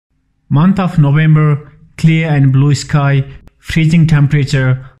Month of November, clear and blue sky, freezing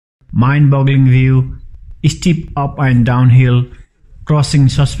temperature, mind-boggling view, steep up and downhill, crossing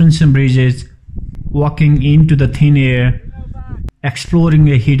suspension bridges, walking into the thin air, exploring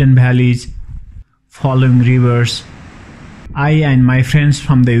the hidden valleys, following rivers. I and my friends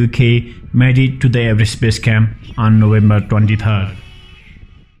from the UK made it to the Everest Base Camp on November 23rd.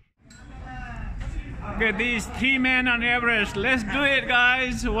 Okay, these 3 men on Everest. Let's do it,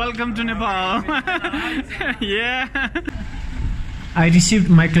 guys. Welcome to Nepal. Yeah. I received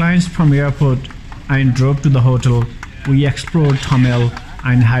my clients from airport and drove to the hotel. We explored Tamil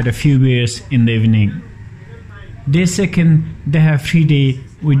and had a few beers in the evening. Day second, they have free day.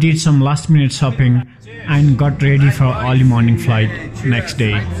 We did some last minute shopping and got ready for early morning flight next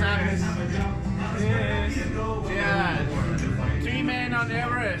day. 3 men on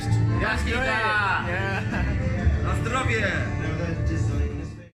Everest. Let's do it.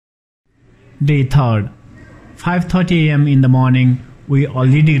 Day third, 5:30 AM in the morning, we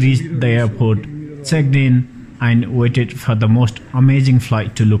already reached the airport, checked in and waited for the most amazing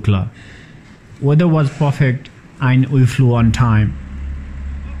flight to Lukla. Weather was perfect and we flew on time.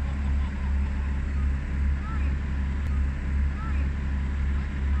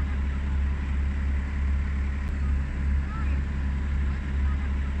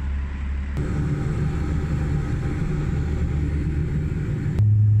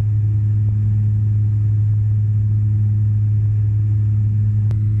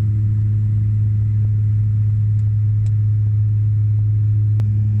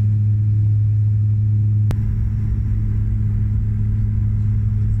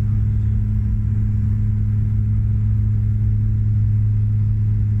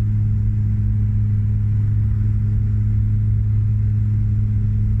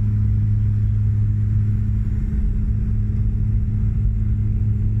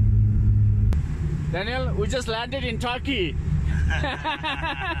 Daniel, we just landed in Turkey.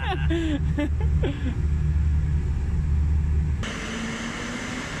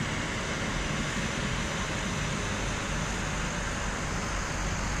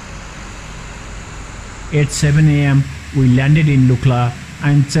 At 7 AM, we landed in Lukla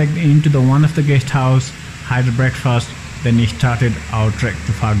and checked into one of the guest house, had a breakfast, then started our trek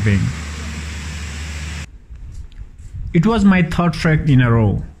to Phakding. It was my third trek in a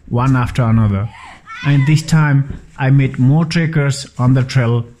row, one after another. And this time I met more trekkers on the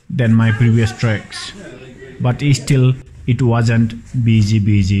trail than my previous treks. But still, it wasn't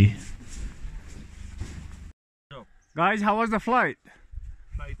busy. Guys, how was the flight?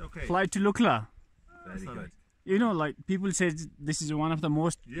 Okay. Flight to Lukla. Very good. You know, like people say this is one of the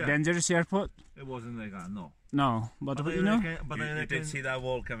most dangerous airport. It wasn't like that, no. No, but you know. But you did see that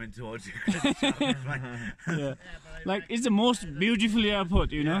wall coming towards you. Yeah. Like it's the most beautiful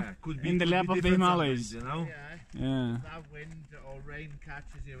airport, you know, in the lap of the Himalayas. You know? Yeah. That wind or rain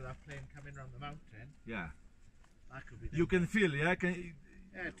catches you with that plane coming around the mountain. Yeah. That could be. You can feel, yeah.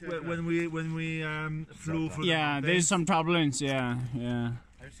 When we flew for. Yeah, there's some turbulence. Yeah.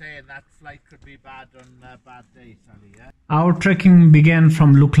 I'm saying that flight could be bad on a bad day, Sali, yeah? Our trekking began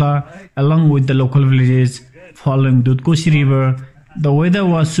from Lukla along with the local villages, following Dudh Koshi River. The weather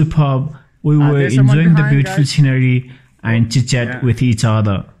was superb. We were enjoying the beautiful scenery and chitchat with each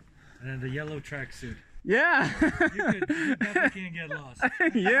other. And then the yellow tracksuit. Yeah. You definitely can't get lost.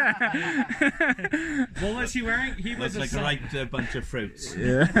 Yeah. What was he wearing? He was like the right bunch of fruits.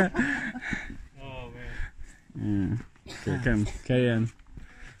 Yeah. Oh man. Okay, carry on.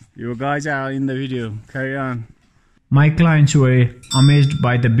 You guys are in the video. Carry on. My clients were amazed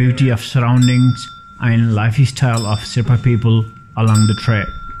by the beauty of surroundings and lifestyle of Sherpa people along the track.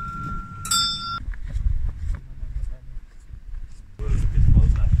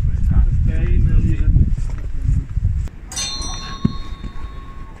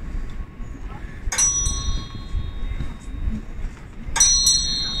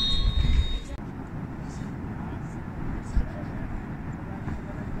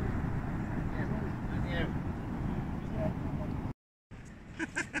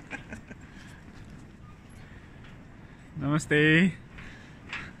 Namaste.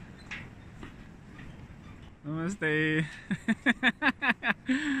 Namaste.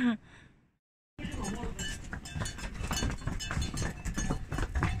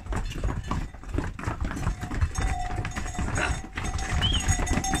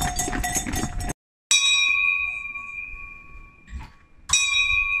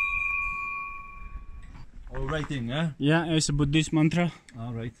 All writing, huh? Yeah, it's a Buddhist mantra.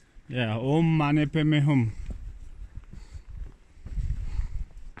 All right. Yeah, Om Mane Padme Hum.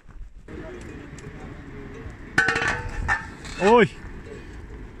 Oi!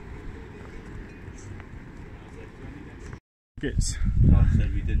 Kids.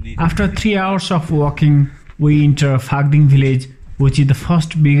 After 3 hours of walking, we enter Phakding village, which is the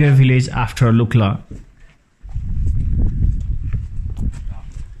first bigger village after Lukla.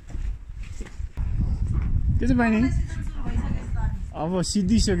 के चाहिँ बहिनी अब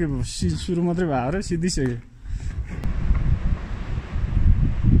सिद्धिसक्यो सुरु मात्रै भयो र सिद्धिसक्यो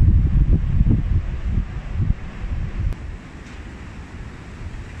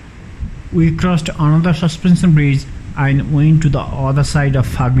We crossed another suspension bridge and went to the other side of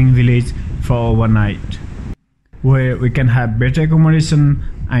Phakding village for overnight, where we can have better accommodation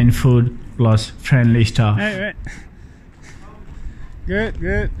and food plus friendly staff. Hey.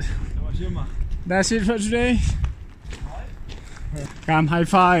 Good. That's it for today. Come, high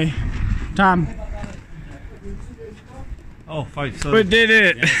five. Tom. Oh, 5. So We did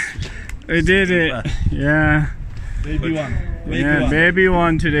it. Yes. We did it. Yeah. Baby one. Yeah, baby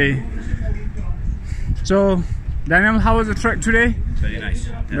one today. So, Daniel, how was the trek today? Very nice.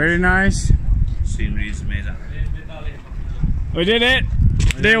 Yes. Very nice. Scenery is amazing. We did it.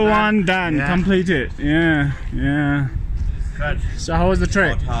 Day one done, Yeah. completed. Yeah. Good. So how was the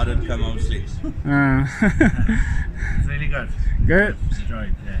trek? Not hard and come out sleep. It's really good. Good.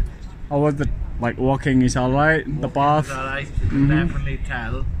 Enjoyed. Yeah. How was the walking? Is all right. The path. It's alright. You can definitely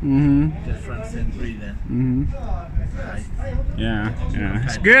tell difference in breathing. Right. Yeah.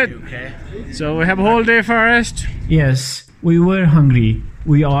 It's good. Okay. So we have a whole day for rest. Yes, we were hungry.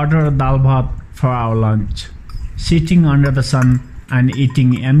 We ordered dal bhat for our lunch. Sitting under the sun and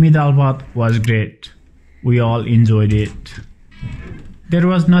eating yummy dal bhat was great. We all enjoyed it. There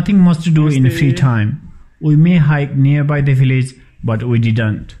was nothing much to do in free time. We may hike nearby the village, but we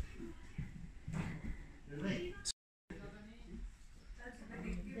didn't.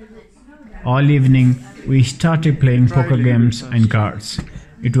 All evening, we started playing poker games and cards.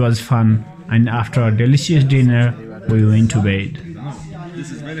 It was fun, and after a delicious dinner, we went to bed.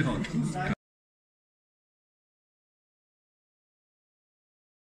 This is very hot.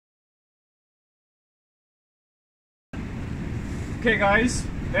 Okay, guys.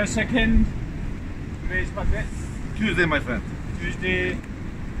 Their second. Today's what? Tuesday, my friend. Tuesday.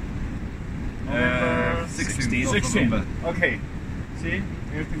 November 16th of 16. November. Okay. See,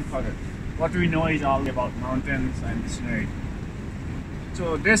 everything covered. What we know is all about mountains and scenery.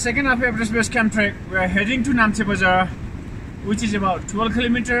 So the second of Everest Base Camp trek, we are heading to Namche Bazaar, which is about 12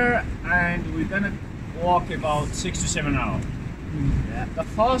 kilometers, and we're gonna walk about 6 to 7 hours. Yeah. The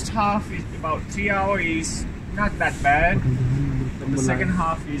first half is about 3 hours, is not that bad. But the second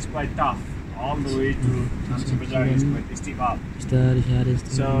half is quite tough. All the way to Namche Bazaar is quite steep up.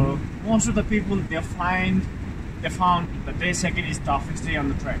 So most of the people they found that day second is toughest day on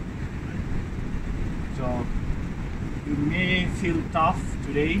the trek. So you may feel tough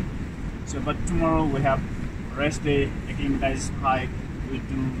today. So but tomorrow we have rest day, acclimatize hike. We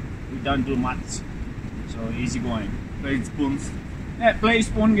don't do much. So easy going. Play spoons. Yeah, play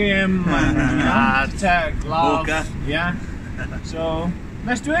spoon game, chitchat, gloves. Poker. Yeah. So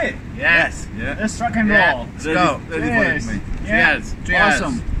let's do it. Yes. Yeah. Let's rock and Yeah. roll. Let's go. Ready Yes. for it, mate. Yeah. Cheers.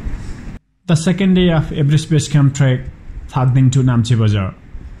 Awesome. The second day of Everest Base Camp trek, Phakding to Namche Bazaar,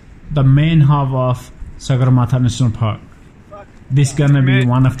 the main hub of Sagarmatha National Park. This gonna be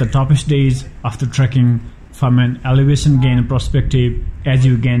one of the toughest days of the trekking from an elevation gain perspective as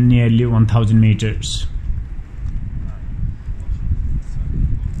you gain nearly 1000 meters.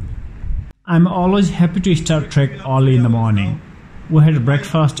 I'm always happy to start trek early in the morning. We had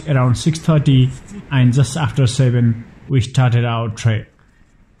breakfast around 6:30 and just after 7 we started our trek.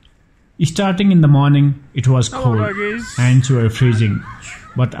 Starting in the morning it was cold, hands were freezing,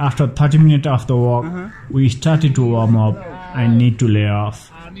 but after 30 minutes of the walk we started to warm up and need to lay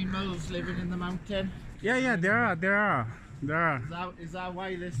off. Animals living in the mountain. Yeah, there are. Is that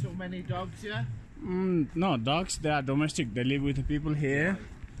why there's so many dogs here? No, dogs, they are domestic. They live with the people here.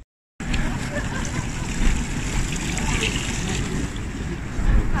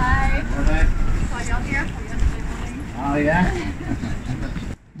 Hi. Saw y'all here yesterday morning. Oh yeah.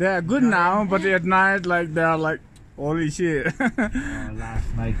 They are good now, but at night, they are like, holy shit.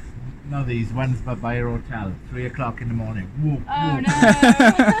 Last night. No, these ones by your hotel. 3 o'clock in the morning. Whoop, Oh whoop. no.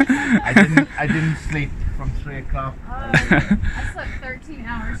 I didn't sleep from 3 o'clock. I slept 13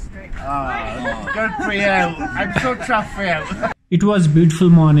 hours straight. Good for you. I'm so tough for you. It was a beautiful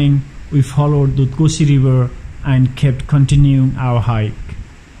morning. We followed Dudh Koshi River and kept continuing our hike.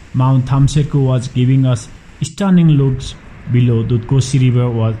 Mount Thamserku was giving us stunning looks below. Dudh Koshi River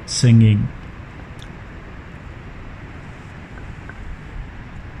was singing.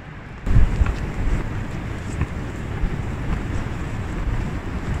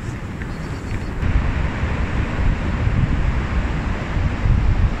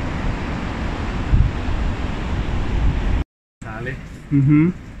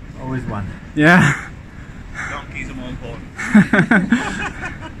 Always one. Yeah. Donkeys are more important.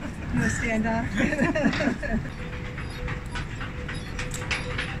 You stand up.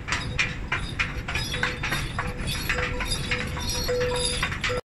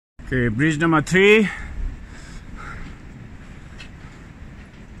 Okay, bridge number 3.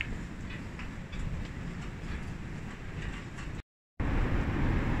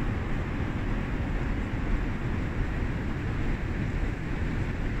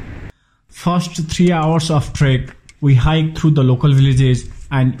 First 3 hours of trek, we hike through the local villages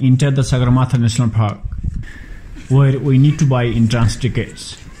and enter the Sagarmatha National Park, where we need to buy entrance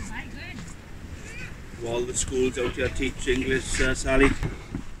tickets. All the schools out here teach English, Sali.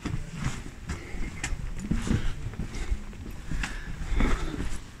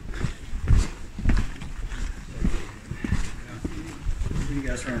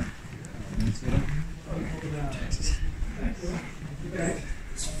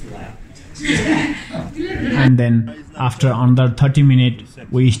 And then after another 30 minutes,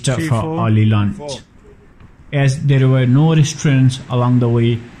 we stop for early lunch, as there were no restaurants along the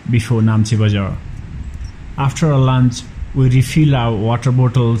way before Namche Bazaar. After our lunch, we refill our water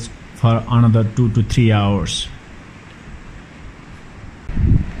bottles for another 2 to 3 hours.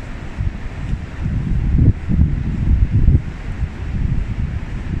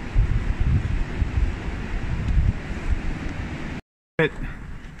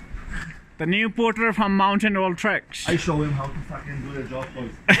 The new porter from Mountain Old Treks. I show him how to fucking do the job,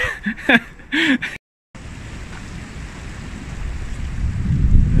 boys. There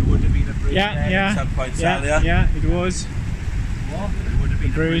would have been a bridge there at some point, Sali. Yeah, it was. What? There would have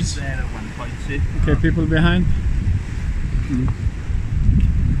been a bridge there at one point, see? Okay, people behind.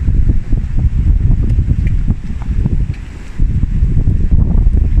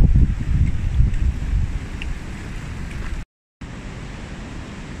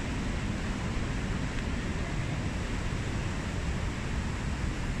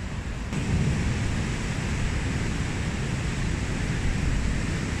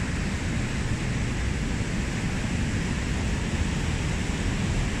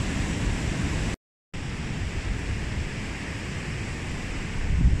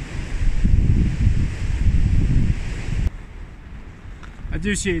 As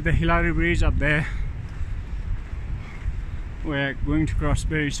you see the Hillary Bridge up there, we're going to cross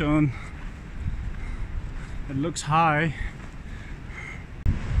very soon. It looks high.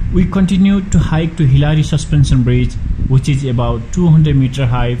 We continue to hike to Hillary Suspension Bridge, which is about 200 meters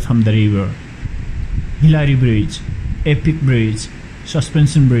high from the river. Hillary Bridge, Epic Bridge,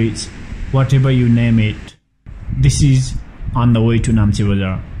 Suspension Bridge, whatever you name it. This is on the way to Namche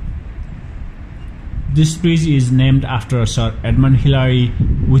Bazaar. This bridge is named after Sir Edmund Hillary,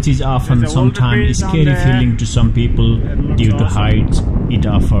 which is often sometimes scary feeling to some people due to heights it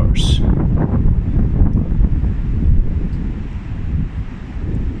offers.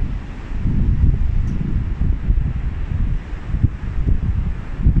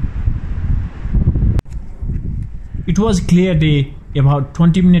 It was clear day. About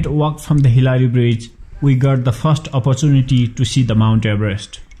 20-minute walk from the Hillary Bridge, we got the first opportunity to see the Mount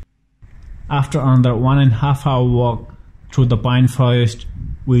Everest. After another 1.5 hour walk through the pine forest,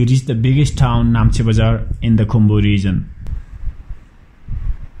 we reached the biggest town, Namche Bazaar, in the Khumbu region.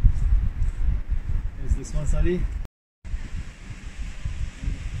 Is this one, Sali?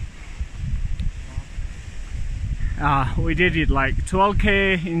 We did it like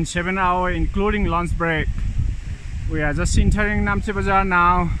 12k in 7 hours, including lunch break. We are just entering Namche Bazaar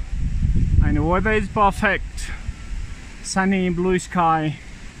now, and the weather is perfect. Sunny, blue sky.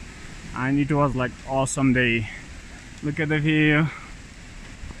 And it was like awesome day. Look at the view.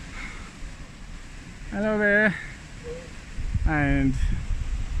 Hello there. And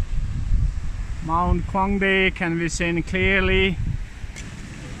Mount Phakding can be seen clearly.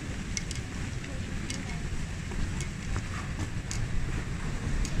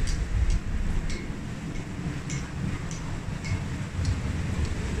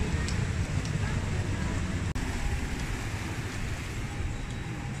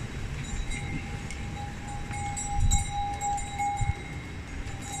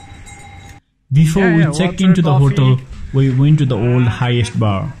 Before we checked into the hotel, we went to the old highest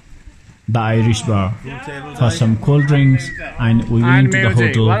bar, the Irish bar, for some cold drinks, and we went to the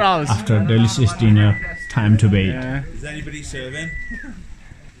hotel after a delicious dinner. Time to bed. Is anybody serving?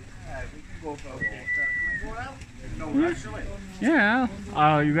 Yeah,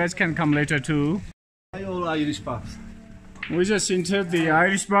 you guys can come later too. All Irish pubs. We just entered the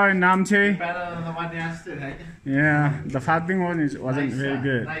Irish bar in Namche. Better than the one yesterday. Yeah, the Phakding one wasn't very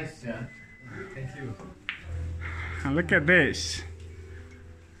good. Nice, yeah. Thank you. And look at this.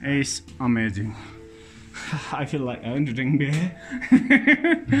 It's amazing. I feel like I want to drink beer.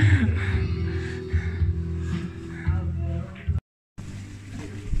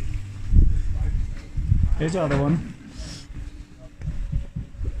 Here's the other one.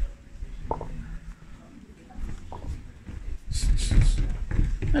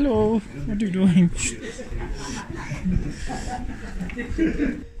 Hello, what are you doing?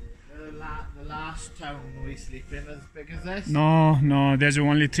 The last town we sleep in as big as this? No, there's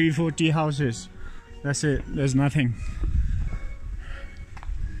only 340 houses. That's it, there's nothing.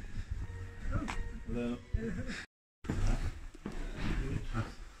 Hello.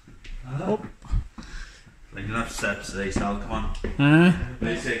 Oh. Like you're not set today, Sal, come on. Huh?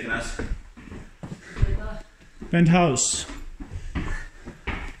 Where are you taking us? Penthouse.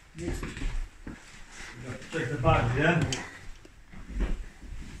 Check the bag, yeah?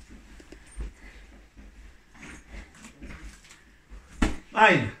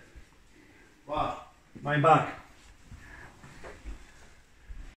 Mine! What? Mine back.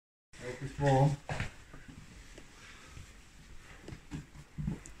 Hope it's warm.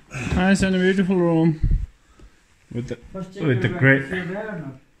 Nice and a beautiful room. With the great.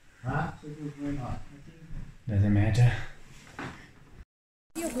 Huh? Doesn't matter.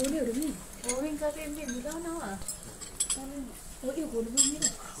 Yêu cầu đều đúng nhỉ? Ủa mình cà phê mình được đâu nào à? Ủa yêu cầu đúng không nhỉ?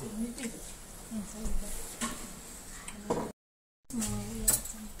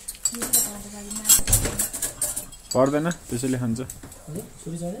 पर्दैन त्यसैले खान्छ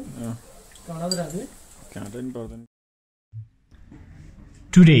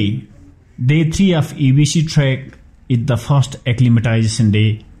Today, day 3 of EBC trek is the first acclimatization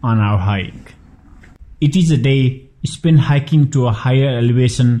day on our hike. It is a day spent hiking to a higher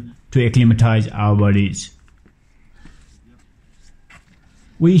elevation to acclimatize our bodies.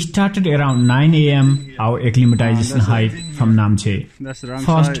 We started around 9 a.m. our acclimatization hike from Namche.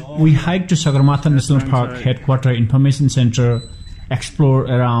 First, we hiked to Sagarmatha National Park Headquarter Information Center, explored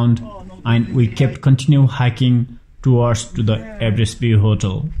around, and we kept continue hiking towards to the Everest Base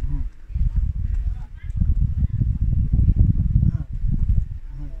Hotel.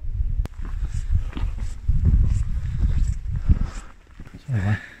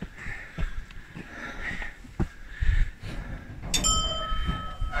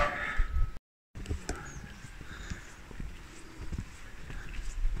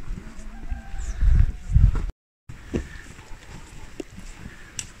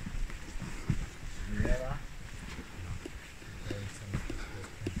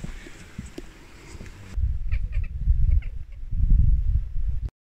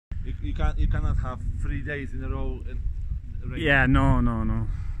 You cannot have 3 days in a row in rain. Yeah, no.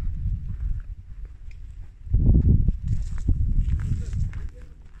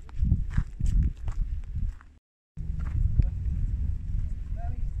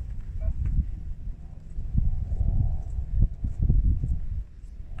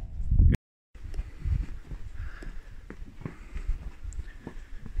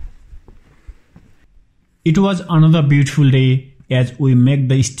 It was another beautiful day as we make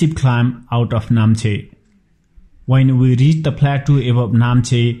the steep climb out of Namche. When we reach the plateau above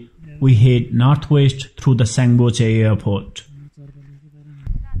Namche, we head northwest through the Sangboche airport.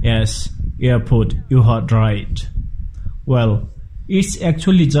 Yes, airport, you heard right. Well, it's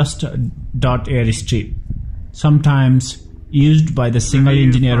actually just a dot airstrip, sometimes used by the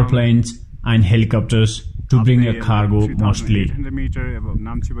single-engine aeroplanes and helicopters to bring a cargo mostly. 800 meters above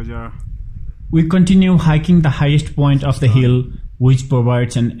Namche Bazaar. We continue hiking the highest point of the hill, which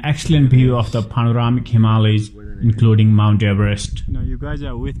provides an excellent view of the panoramic Himalayas, including Mount Everest. No, you guys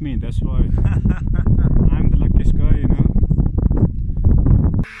are with me, that's why. I'm the luckiest guy, you know.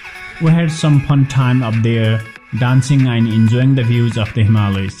 We had some fun time up there, dancing and enjoying the views of the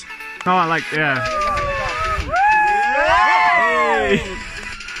Himalayas. Oh, I like, yeah. Hey.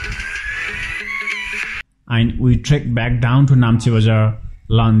 And we trekked back down to Namche Bazaar,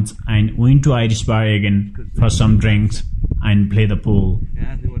 lunch, and went to Irish bar again for some drinks and play the pool.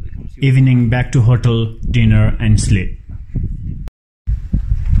 Evening back to hotel, dinner and sleep.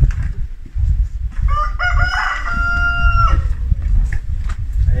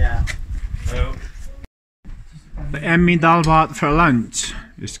 Yeah. The Emmy dal bhat for lunch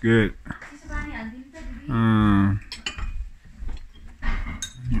is good.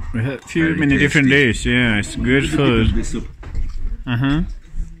 We had a few many different days, yeah, it's good food. This soup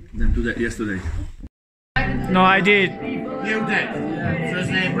than yesterday. No, I did. You did. First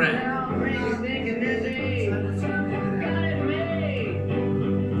name bread.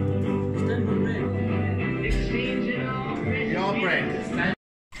 Your bread.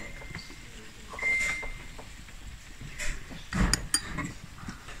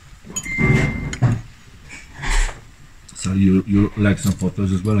 like some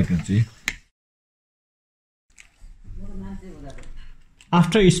photos as well, I can see.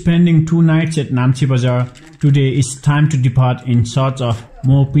 After spending 2 nights at Namche Bazaar, today it's time to depart in search of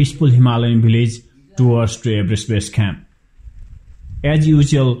more peaceful Himalayan village towards to Everest Base Camp. As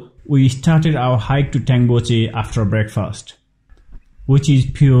usual, we started our hike to Tangboche after breakfast, which is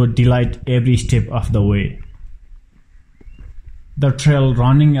pure delight every step of the way. The trail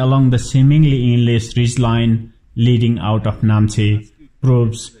running along the seemingly endless ridgeline leading out of Namche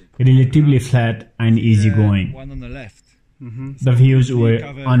proves relatively flat and easygoing. One on the left. The views were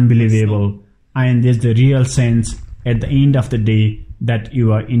unbelievable, and there's the real sense at the end of the day that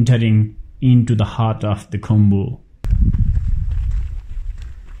you are entering into the heart of the Khumbu.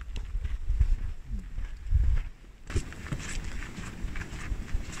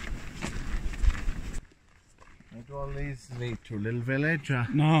 It all leads me to little village.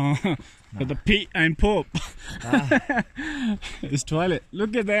 No, but the Pete and Pope. His toilet.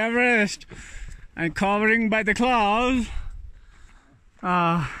 Look at the Everest and covering by the clouds.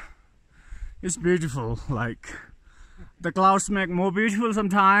 It's beautiful. Like the clouds make more beautiful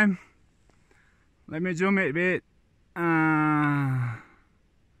sometime. Let me zoom it a bit.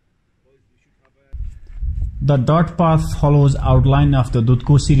 The dirt path follows outline of the Dudh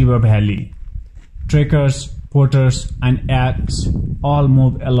Koshi River valley. Trekkers, porters and yaks all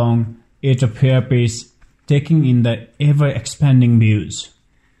move along at a fair pace, taking in the ever-expanding views.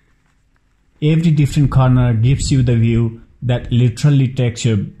 Every different corner gives you the view that literally takes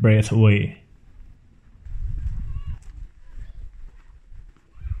your breath away.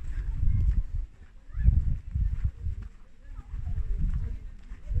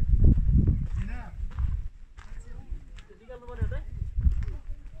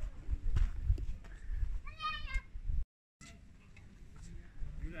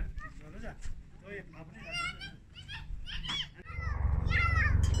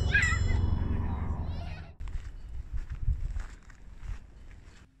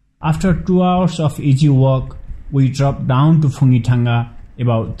 After 2 hours of easy walk, we dropped down to Phungithanga,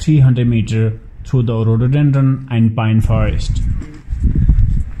 about 300 meters through the rhododendron and pine forest.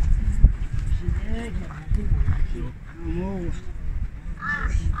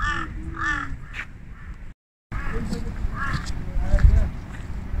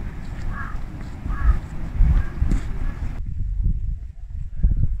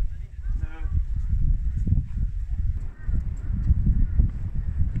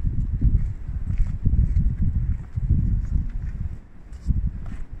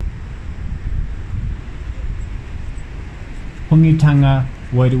 Phungithanga,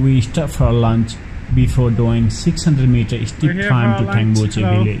 where we stopped for lunch before doing 600-meter steep climb to Tangboche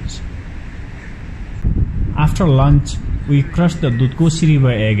village. After lunch, we crossed the Dudh Koshi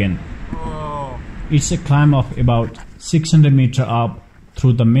River again. It's a climb of about 600 meters up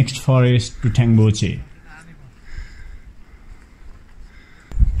through the mixed forest to Tangboche.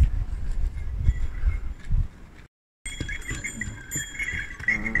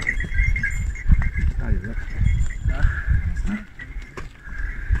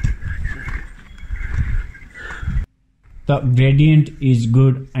 The gradient is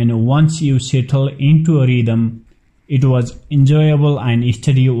good, and once you settle into a rhythm, it was enjoyable and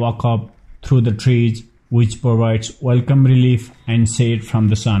steady walk up through the trees, which provides welcome relief and shade from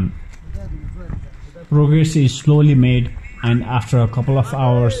the sun. Progress is slowly made, and after a couple of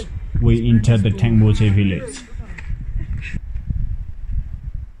hours, we enter the Tangboche village.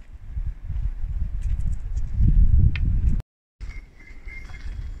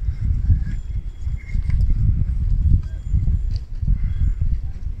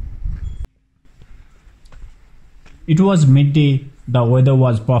 It was midday, the weather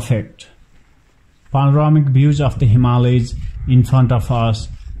was perfect. Panoramic views of the Himalayas in front of us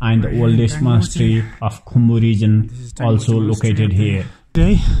and the oldest monastery of Khumbu region also located here.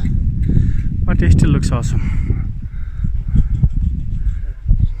 But it still looks awesome.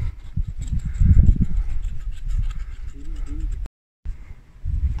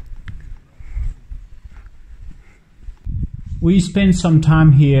 We spent some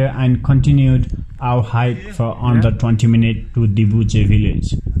time here and continued our hike for another 20 minutes to Tangboche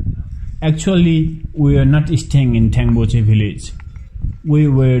village. Actually, we were not staying in Tangboche village. We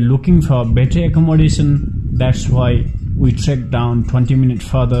were looking for better accommodation, that's why we trekked down 20 minutes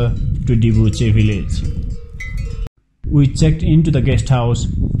further to Tangboche village. We checked into the guest house,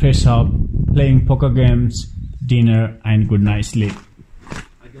 fresh up, playing poker games, dinner and good night sleep.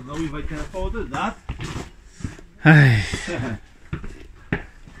 I don't know if I can afford that. I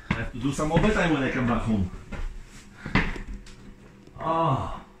have to do some overtime when I come back home.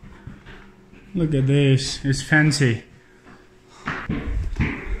 Look at this, it's fancy.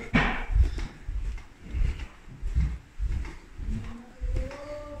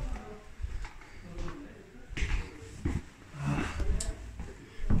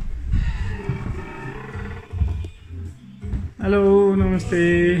 Hello,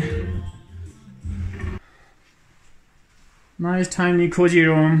 namaste. Nice tiny cozy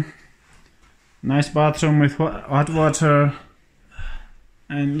room. Nice bathroom with hot water.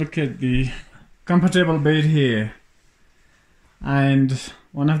 And look at the comfortable bed here. And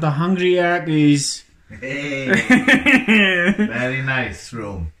one of the hungry yaks. Hey, very nice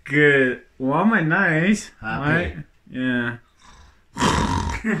room. Good. Warm and nice. Happy. Right? Yeah.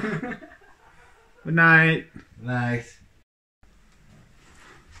 Good night. Nice.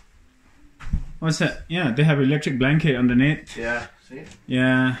 What's that? Yeah, they have electric blanket underneath. Yeah, see?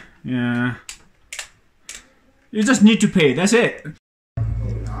 Yeah, yeah. You just need to pay, that's it.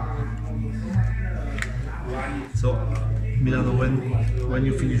 So, Milano, when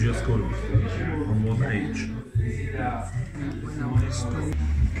you finish your school, on what age?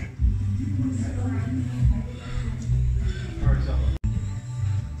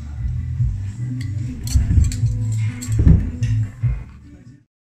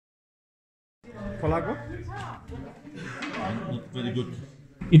 Polaco? Not very good.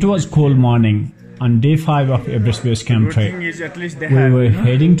 It was cold morning on day 5 of Everest Base Camp Good trek. thing is at least they We have, were you know?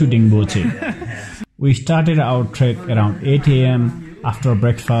 heading to Dingboche. We started our trek around 8 a.m. after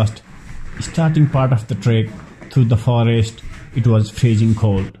breakfast. Starting part of the trek through the forest, it was freezing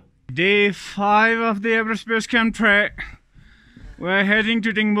cold. Day 5 of the Everest Base Camp trek. We're heading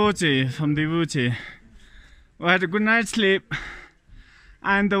to Dingboche from Dingboche. We had a good night's sleep.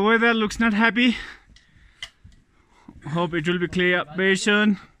 And the weather looks not happy. Hope it will be clear up very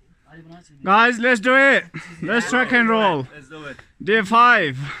soon. Guys, let's do it. Let's track and roll. Let's do it. Day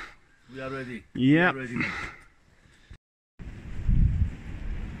 5. We are ready. Yep. We are ready now.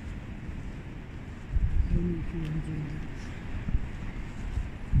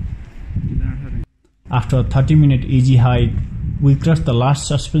 After a 30-minute easy hike, we crossed the last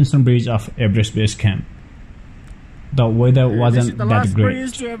suspension bridge of Everest Base Camp. The weather This is wasn't the that last great,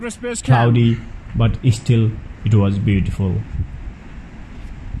 bridge to Everest Base Camp. cloudy, but still it was beautiful.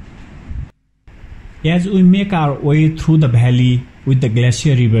 As we make our way through the valley with the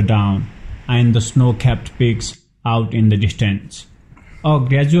glacier river down and the snow-capped peaks out in the distance, our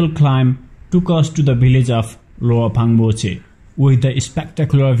gradual climb took us to the village of Lower Phangboche with the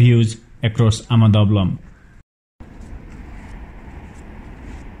spectacular views across Amadablam.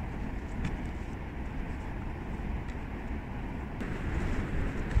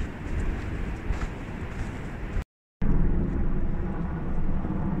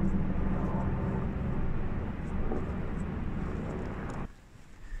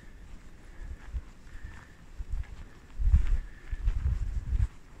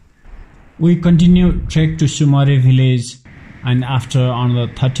 We continued trek to Sumare village, and after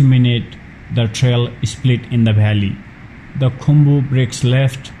another 30 minutes, the trail split in the valley. The Khumbu breaks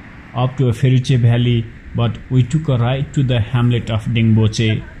left up to a Feruche valley, but we took a right to the hamlet of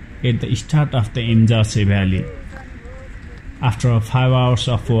Dingboche at the start of the Imjase valley. After 5 hours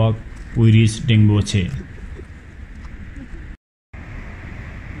of walk, we reached Dingboche.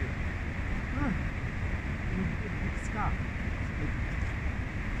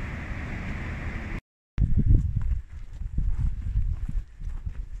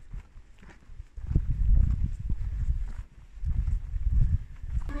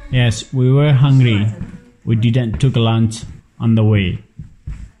 Yes, we were hungry. We didn't took lunch on the way.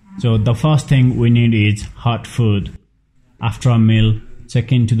 So the first thing we need is hot food. After a meal,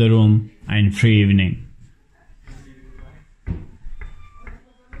 check into the room and free evening.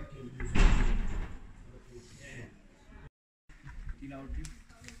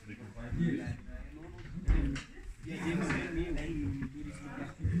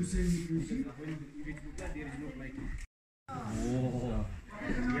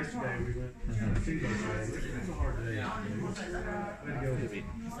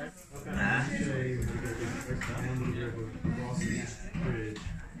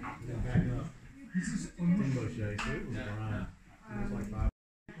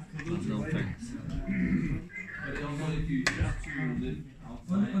 No thanks.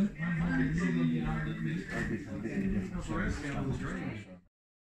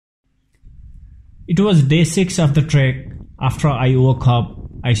 It was day 6 of the trek. After I woke up,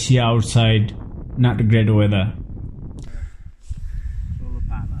 I see outside not great weather.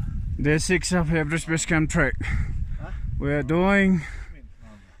 Day 6 of Everest Base Camp trek. We are doing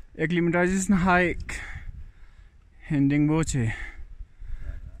acclimatization hike in Dingboche.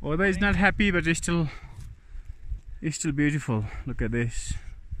 Weather is not happy, but it's still beautiful. Look at this.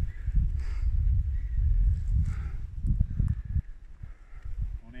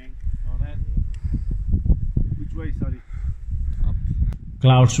 Which way, Sali?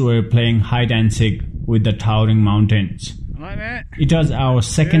 Clouds were playing hide and seek with the towering mountains. Alright, It was our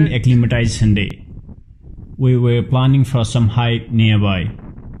second acclimatization day. We were planning for some hike nearby.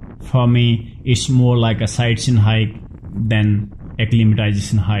 For me, it's more like a sightseeing hike than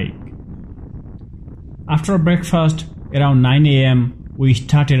acclimatization hike. After breakfast, around 9 a.m., we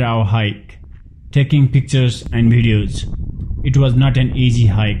started our hike, taking pictures and videos. It was not an easy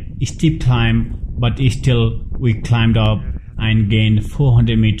hike, a steep climb, but still we climbed up and gained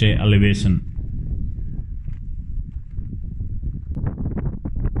 400 meter elevation.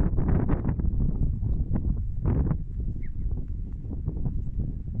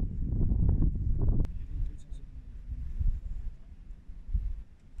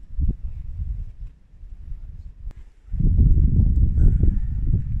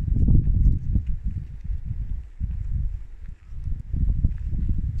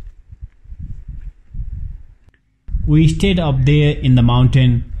 We stayed up there in the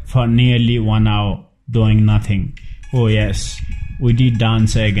mountain for nearly 1 hour doing nothing. Oh yes, we did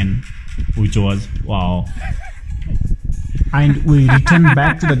dance again, which was wow. And we returned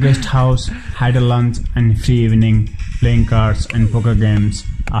back to the guest house, had a lunch and free evening, playing cards and poker games.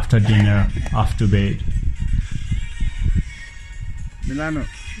 After dinner, off to bed. Milano.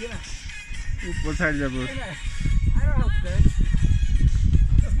 Yeah. What side is that? I don't know today.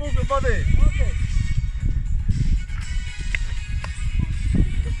 Just move your body. Okay.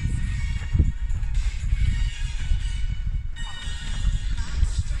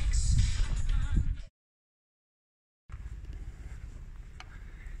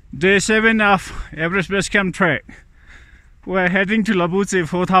 Day 7 of Everest Base Camp trek. We're heading to Labuche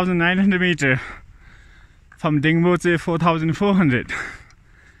 4,900 meters. From Dingboche 4,400.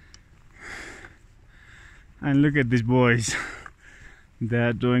 And look at these boys.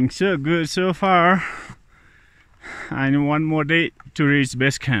 They're doing so good so far. And one more day to reach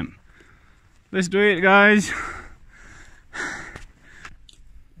base camp. Let's do it, guys.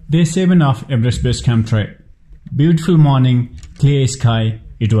 Day 7 of Everest Base Camp trek. Beautiful morning, clear sky.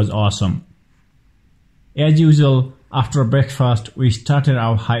 It was awesome. As usual, after breakfast, we started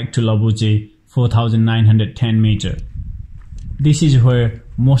our hike to Labuche 4,910 meters. This is where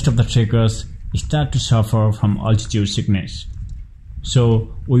most of the trekkers start to suffer from altitude sickness. So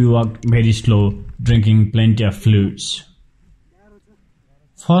we walked very slow, drinking plenty of fluids.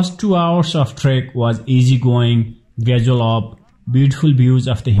 First 2 hours of trek was easy going, gradual up, beautiful views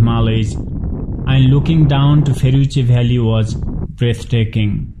of the Himalayas, and looking down to Feruche Valley was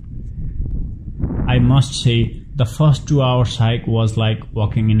breathtaking. I must say, the first 2 hours hike was like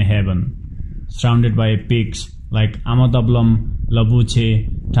walking in heaven, surrounded by peaks like Amadablam, Labuche,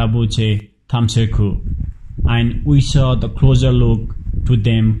 Tabuche, Thamserku, and we saw the closer look to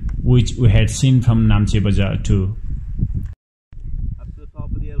them which we had seen from Namche Bazaar too. Up to the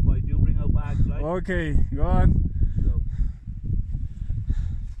top of the hill, boy. Do bring out bags, right? Okay, go on.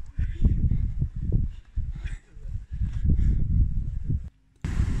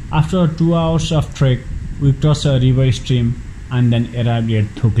 After 2 hours of trek, we crossed a river stream and then arrived at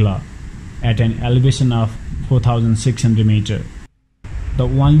Lukla at an elevation of 4,600 meters. The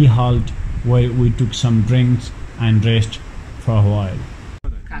only halt where we took some drinks and rest for a while.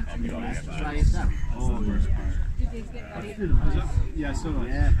 Yeah, so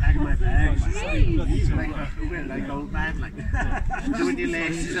Yeah, pack my bags. Like old bag, like doing your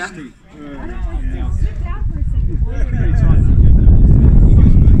legs.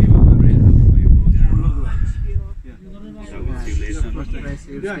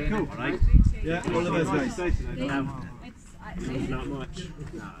 Yeah, cool. Right? Yeah, all the best, guys. It's not much.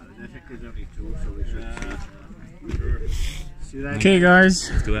 No, I think there's only 2, so we should see that. okay, guys.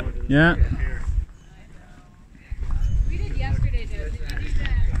 Let's do it. Yeah. We did yesterday, though. Did you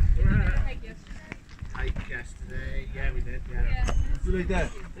do the hike yesterday? Hike yesterday. Yeah, we did. Yeah. See you later.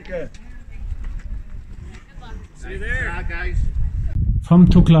 Take care. See you there, guys. From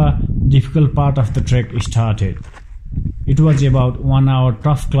Lukla, difficult part of the trek started. It was about 1 hour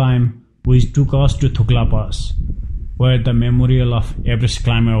tough climb which took us to Lukla Pass, where the memorial of Everest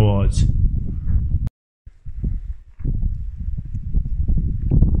climber was.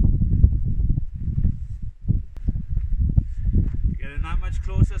 Getting not much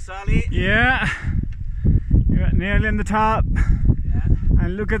closer, Sali. Yeah. You're nearly on the top. Yeah.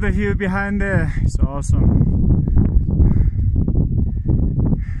 And look at the view behind there. It's awesome.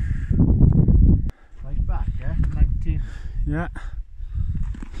 Right back, yeah? 19. Yeah.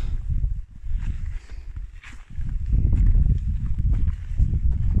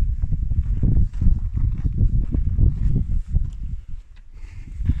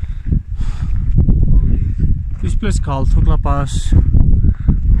 This place called Lukla Pass,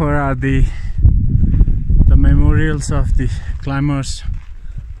 where are the memorials of the climbers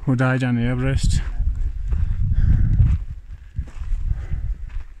who died on Everest.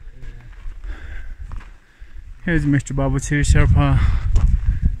 Here's Mr. Babuchi Sherpa.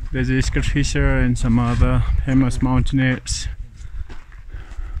 There's a skirt fisher and some other famous mountaineers.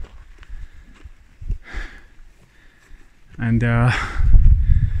 And there are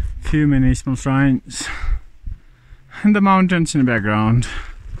few municipal shrines and the mountains in the background.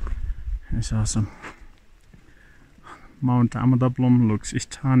 It's awesome. Mount Amadapalum looks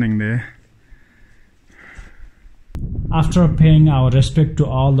stunning there. After paying our respect to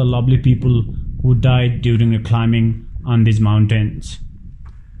all the lovely people who died during the climbing on these mountains,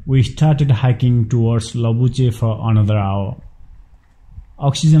 we started hiking towards Labuche for another hour.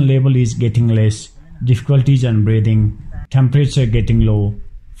 Oxygen level is getting less, difficulties in breathing, temperature getting low.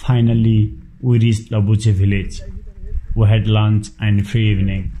 Finally, we reached Labuche village. We had lunch and free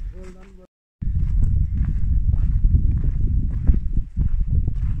evening.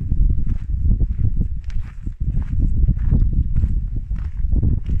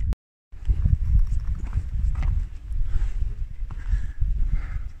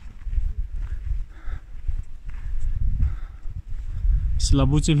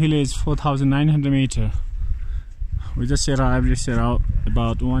 Labuche village, 4,900 meters. We just arrived out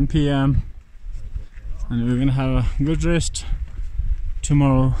about 1 p.m. and we're gonna have a good rest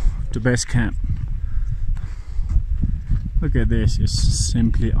tomorrow to base camp. Look at this, it's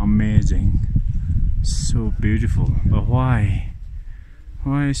simply amazing. So beautiful. But why?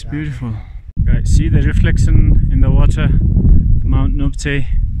 Why is it beautiful? Guys, see the reflection in the water? Mount Namche.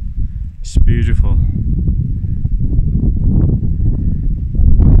 It's beautiful.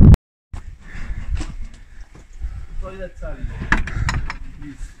 Sali.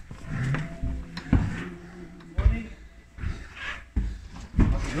 Please. Morning.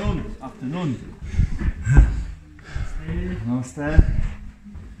 Afternoon. Namaste.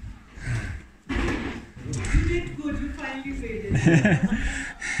 You did good, you finally made it.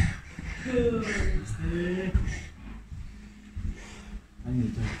 Good.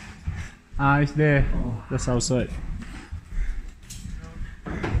 It's there. That's outside.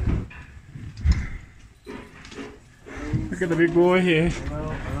 Look at the big boy here.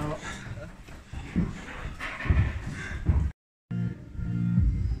 Hello.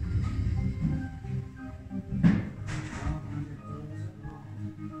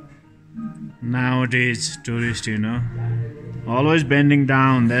 Nowadays, tourists, you know, always bending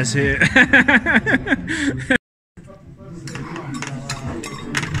down, that's it.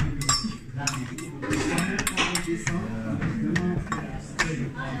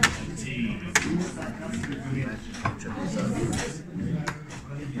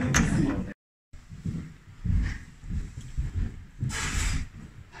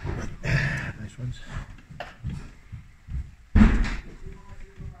 Nice ones.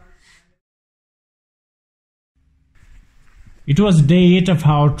 It was day 8 of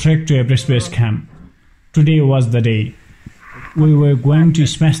our trek to Everest Base Camp. Today was the day. We were going to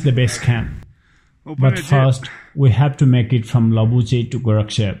smash the base camp. But first, we have to make it from Labuche to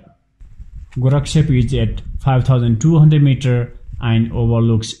Gorakshep. Gorakshep is at 5,200 meters and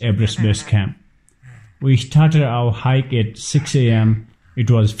overlooks Everest Base Camp. We started our hike at 6 a.m. It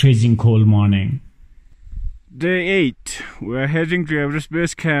was freezing cold morning. Day 8. We are heading to Everest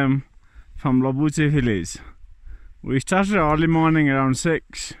Base Camp from Labuche village. We started early morning around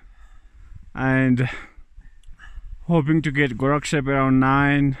 6 and hoping to get Gorakshep around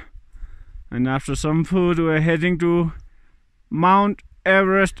 9, and after some food we are heading to Mount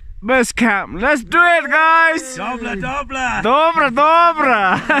Everest Base Camp. Let's do it, guys! Dobra, dobra!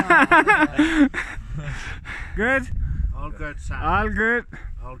 Dobra! Good? All good, Sam. All good?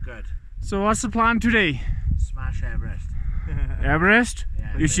 All good. So what's the plan today? Smash Everest. Everest?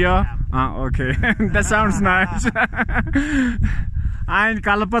 Yeah, You sure? camp. Okay. That sounds nice. And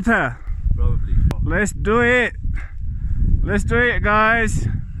Kalapatha. Probably. Let's do it. Let's do it, guys.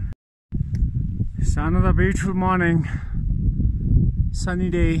 It's another beautiful morning. Sunny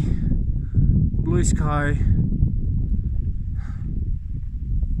day. Blue sky.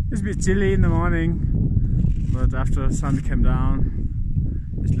 It's a bit chilly in the morning, but after the sun came down,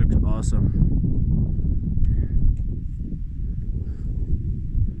 it looks awesome.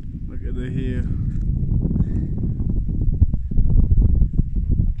 Look at the hill.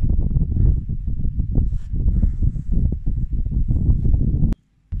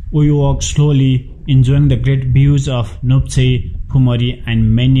 We walked slowly, enjoying the great views of Namche, Phumari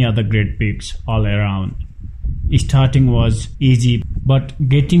and many other great peaks all around. Starting was easy, but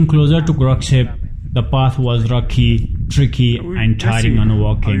getting closer to Gorakshep, the path was rocky, tricky and tiring on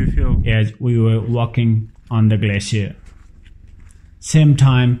walking as we were walking on the glacier. Same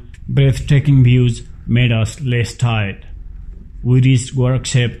time, breathtaking views made us less tired. We reached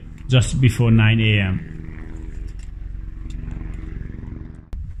Gorakshep just before 9 a.m.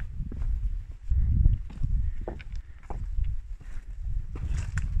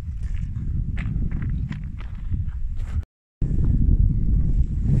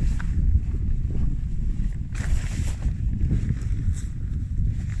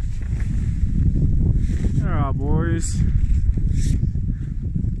 Yeah, boys.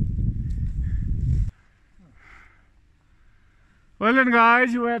 Well then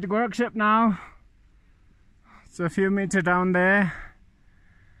guys, we're at Gorakshep now. It's a few meters down there.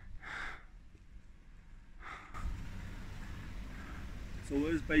 So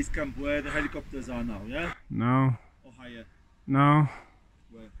where's base camp where the helicopters are now, yeah? No, Or higher? no.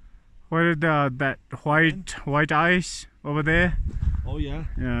 Where? Where is that white ice over there? Oh yeah.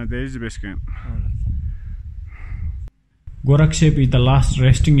 Yeah, there is the base camp. Gorakshep is the last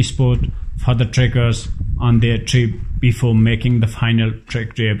resting spot for the trekkers on their trip before making the final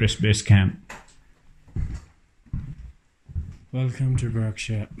trek to Everest Base Camp. Welcome to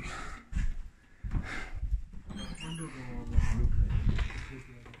Gorakshep.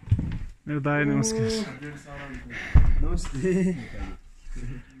 Namaskar.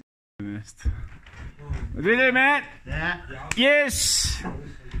 We did it, man! Yeah. Yes!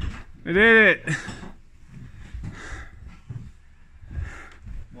 We did it!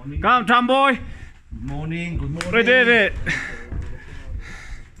 Morning. Come, Tom boy! Morning. Good morning. We did it!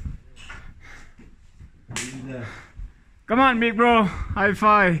 Come on, big bro! High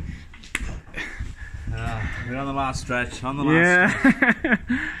five! We're on the last stretch. On the last. Yeah!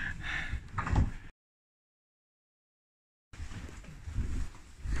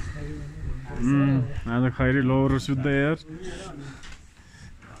 आज खैरी लोर शुद्ध यार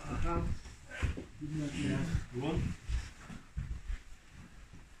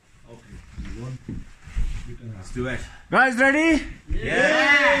Let's do it. Guys, ready?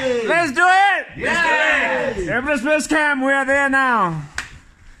 Yeah. Let's do it! Yeah. Everest Base Camp, we are there now.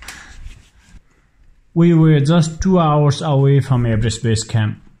 We were just 2 hours away from Everest Base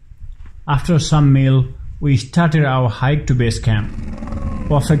Camp. After some meal, we started our hike to base camp.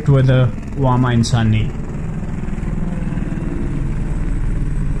 Perfect weather, warm and sunny.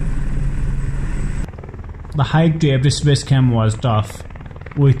 The hike to Everest Base Camp was tough,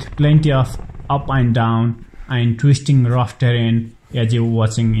 with plenty of up and down and twisting rough terrain as you're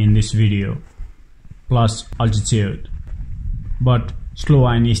watching in this video, plus altitude. But slow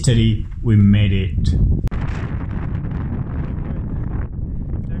and steady, we made it.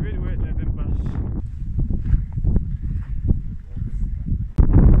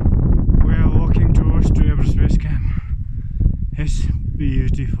 We are walking towards to Everest Base Camp. It's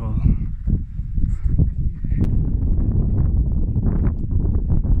beautiful.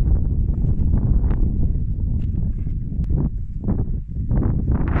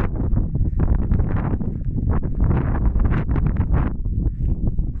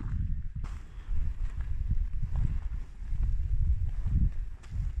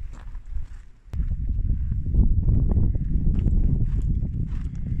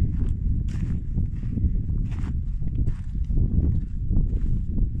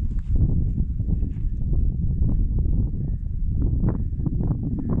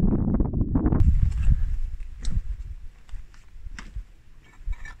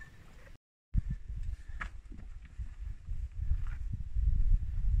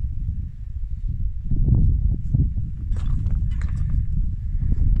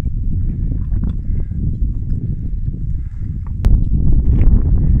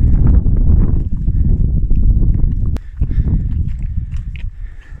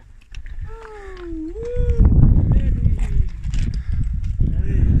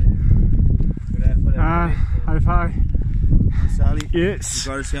 High five. Sali. Yes.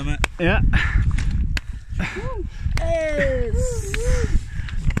 You got us, mate. Yeah.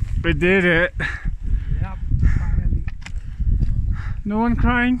 We did it. Yep, finally. No one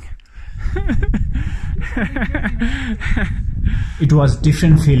crying. It was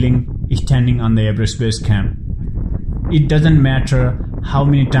different feeling standing on the Everest Base Camp. It doesn't matter how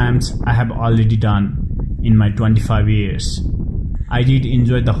many times I have already done in my 25 years. I did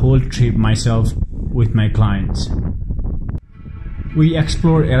enjoy the whole trip myself with my clients. We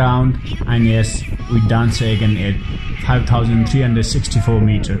explored around and yes, we danced again at 5,364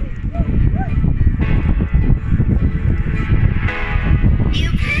 meters.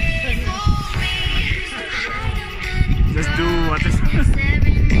 Just do what is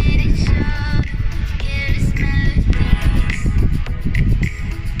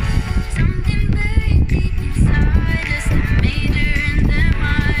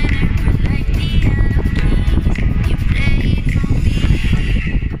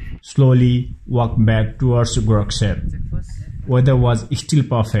slowly walked back towards Gorakshep. Weather was still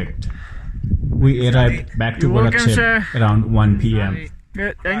perfect. We arrived back to Gorakshep around 1 p.m.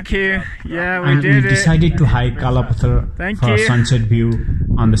 Good, thank you. Yeah, and we decided to hike Kalapathar for a sunset view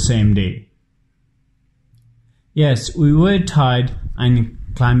on the same day. Yes, we were tired and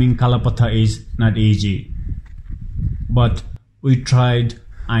climbing Kalapathar is not easy. But we tried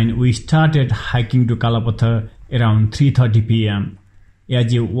and we started hiking to Kalapathar around 3:30 p.m.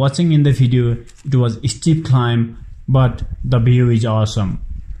 As you're watching in the video, it was a steep climb, but the view is awesome.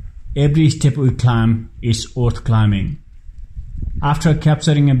 Every step we climb is worth climbing. After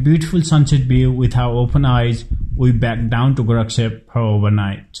capturing a beautiful sunset view with our open eyes, we backed down to Gorakshep for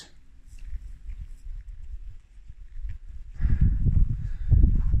overnight.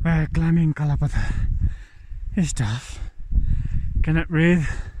 Well, climbing Kalapathar is tough. Cannot breathe.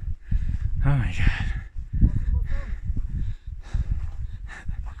 Oh my god.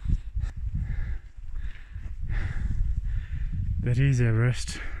 That is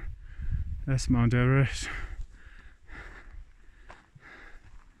Everest. That's Mount Everest.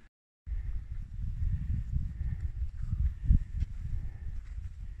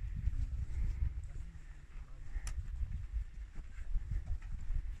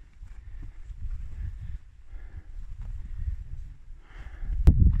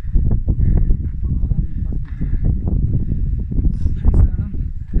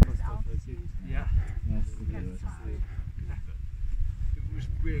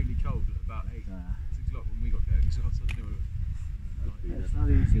 Really cold at about 6 o'clock when we got there. So I don't know. It's not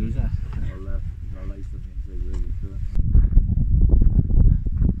easy, is it? I'll lace them into really good.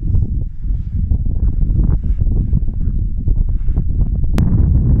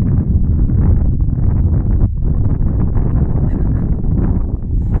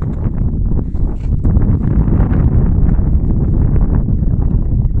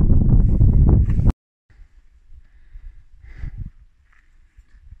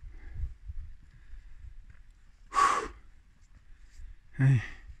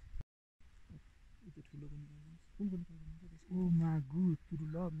 Oh my god, to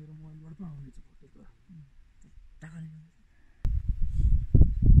love me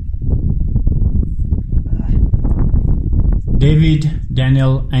David,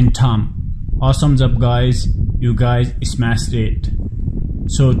 Daniel and Tom. Awesome job guys, you guys smashed it.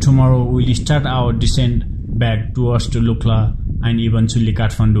 So tomorrow we'll start our descent back towards to Lukla and eventually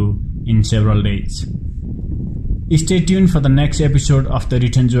Kathmandu in several days. Stay tuned for the next episode of the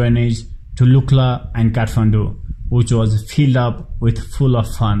return journeys to Lukla and Kathmandu, which was filled up with full of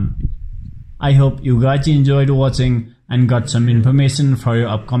fun. I hope you guys enjoyed watching and got some information for your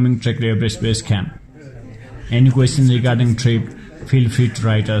upcoming trek to Everest Base Camp. Any questions regarding trip, feel free to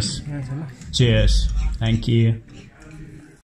write us. Cheers. Thank you.